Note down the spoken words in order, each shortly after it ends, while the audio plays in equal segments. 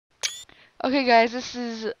Okay guys, this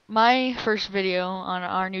is my first video on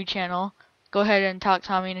our new channel. Go ahead and talk,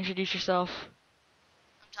 Tommy, and introduce yourself.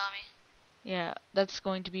 I'm Tommy. Yeah, that's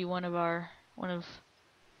going to be one of our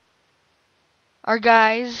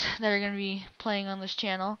guys that are going to be playing on this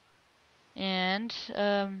channel. And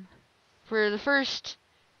for the first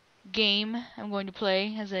game I'm going to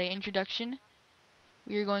play as an introduction,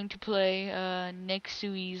 we are going to play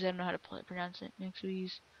Nexuiz. I don't know how to pronounce it.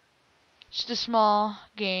 Nexuiz. Just a small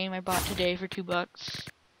game I bought today for $2.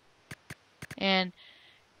 And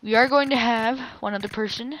we are going to have one other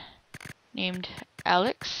person named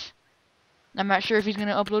Alex. I'm not sure if he's going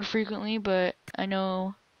to upload frequently, but I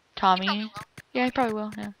know Tommy. Yeah, he probably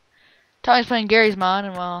will. Yeah. Tommy's playing Gary's mod,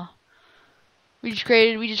 and we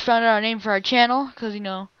just found out our name for our channel because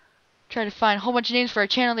tried to find a whole bunch of names for our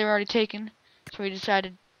channel. They were already taken, so we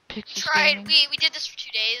decided PyxisGaming. We did this for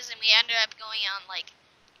 2 days, and we ended up going on like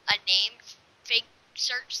a name fake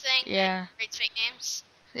search thing. Yeah. Creates fake names.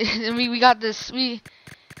 And we got this.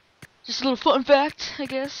 Just a little fun fact, I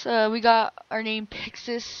guess. We got our name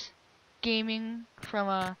PyxisGaming from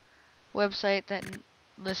a website that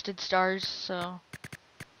listed stars, so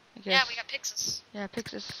I guess. Yeah, we got Pyxis. Yeah,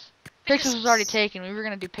 Pyxis was already taken. We were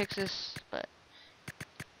gonna do Pyxis, but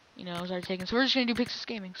it was already taken. So we're just gonna do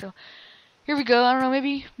PyxisGaming. So here we go. I don't know.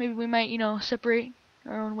 Maybe we might separate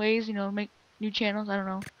our own ways. Make new channels. I don't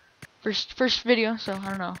know. First video. So I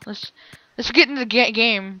don't know. Let's get into the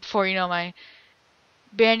game before my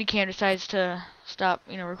Bandicam decides to stop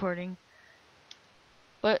recording.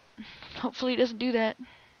 But hopefully it doesn't do that.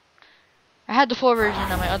 I had the full version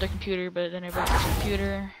on my other computer, but then I broke this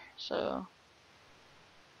computer, so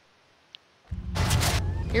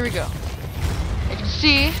here we go. As you can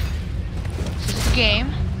see, this is the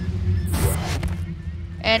game,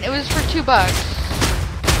 and it was for $2.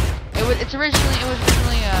 It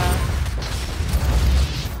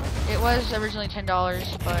was originally $10,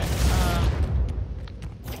 but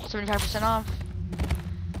 75% off.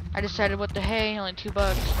 I decided, what the hey, only $2,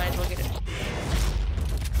 might as well get it.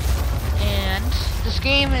 And this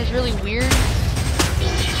game is really weird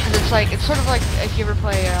because it's sort of like if you ever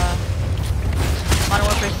play Modern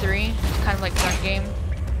Warfare 3. It's kind of like a gun game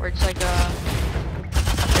where it's like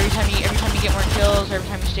every time you get more kills, or every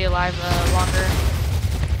time you stay alive longer,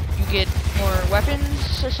 you get more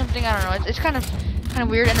weapons or something. I don't know. It's kind of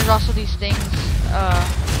weird. And there's also these things.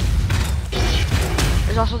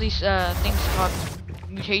 Things called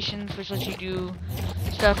mutations, which lets you do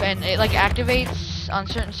stuff, and it like activates on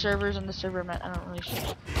certain servers. On the server, I'm not really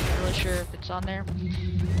sure if it's on there.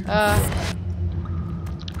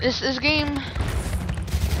 This game,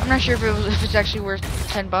 I'm not sure if it's actually worth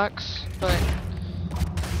 $10, but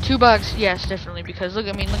 $2, yes, definitely. Because look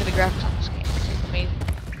at the graphics on this game. It's amazing.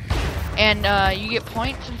 And you get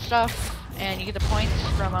points and stuff, and you get the points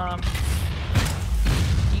from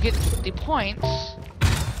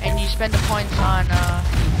and you spend the points on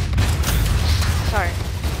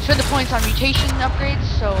mutation upgrades.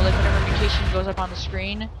 So like whenever mutation goes up on the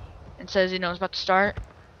screen and says it's about to start,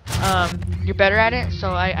 you're better at it.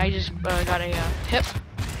 So I just got a pip,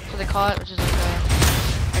 so they call it, which is like a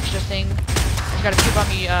extra thing. I got a pip on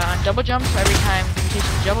me on double jump, so every time the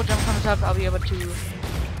mutation double jump comes up, I'll be able to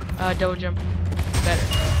double jump better.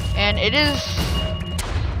 And it is.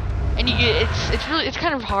 And it's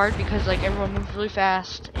kind of hard because like everyone moves really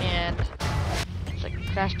fast and it's like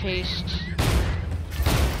fast paced.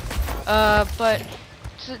 But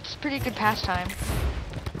it's pretty good pastime.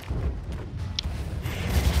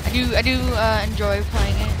 I do enjoy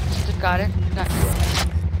playing it since I got it. Got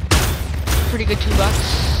pretty good $2.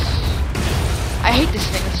 I hate this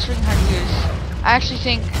thing. It's freaking hard to use. I actually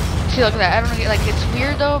think. See, look at that. I don't know. Like it's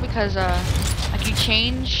weird though because like you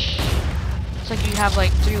change. It's like you have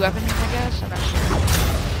like 3 weapons, I guess. I'm not sure.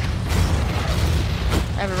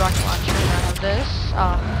 I have a rocket launcher, and I have this.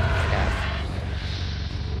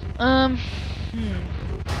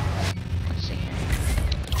 Let's see here.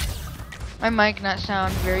 My mic not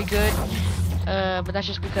sound very good, but that's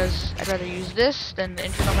just because I'd rather use this than the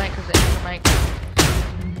internal mic, because the internal mic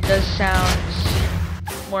does sound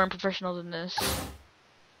more unprofessional than this.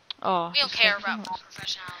 Oh. We don't care about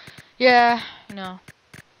professionality. Yeah, no.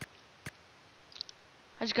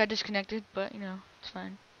 I just got disconnected, but it's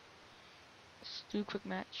fine. Let's do a quick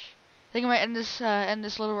match. I think I might end this a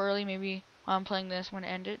little early. Maybe while I'm playing this, I'm gonna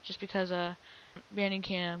end it just because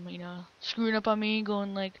Bandicam, screwing up on me,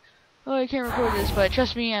 going like, oh, I can't record this. But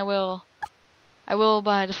trust me, I will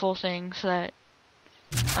buy the full thing so that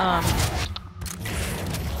I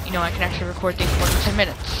can actually record things more than 10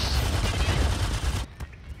 minutes.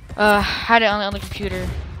 Had it on the computer.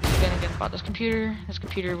 Again, bought this computer. This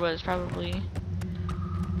computer was probably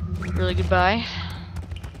really goodbye.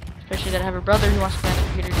 Especially that I have a brother who wants to play on the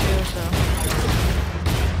computer too, so.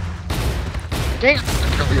 Dang it!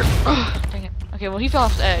 Oh, dang it. Okay, well he fell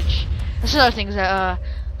off the edge. That's another thing is that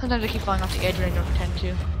sometimes I keep falling off the edge when I don't intend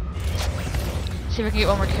to. See if I can get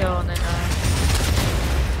one more kill and then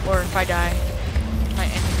or if I die, I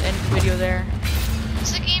might end the video there.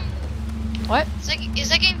 Is that game? What? Is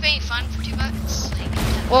that game very fun for $2?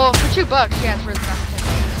 Like, well, for $2, yeah, it's worth it, not for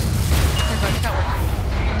 $10. $10, not worth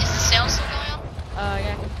it. is the sale still going on?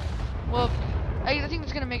 Yeah. Well, I think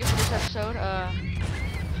that's gonna make it for this episode.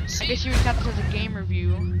 I guess you would count this as a game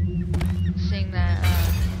review, seeing that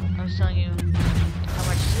I was telling you how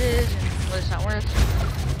much it is and what it's not worth.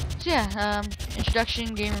 So yeah,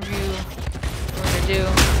 introduction, game review, what we're gonna do.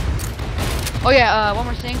 Oh yeah, one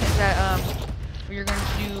more thing is that we're gonna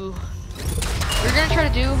try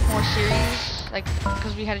to do more series, like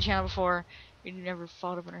because we had a channel before. We never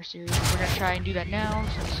followed up on our series. We're gonna try and do that now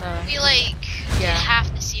since we like did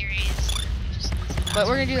half the series. But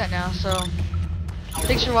we're gonna do that now. So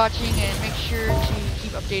thanks for watching and make sure to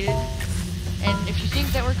keep updated. And if you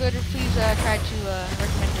think that we're good, please try to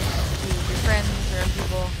recommend us to your friends or other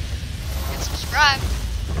people. And subscribe.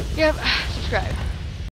 Yep, subscribe.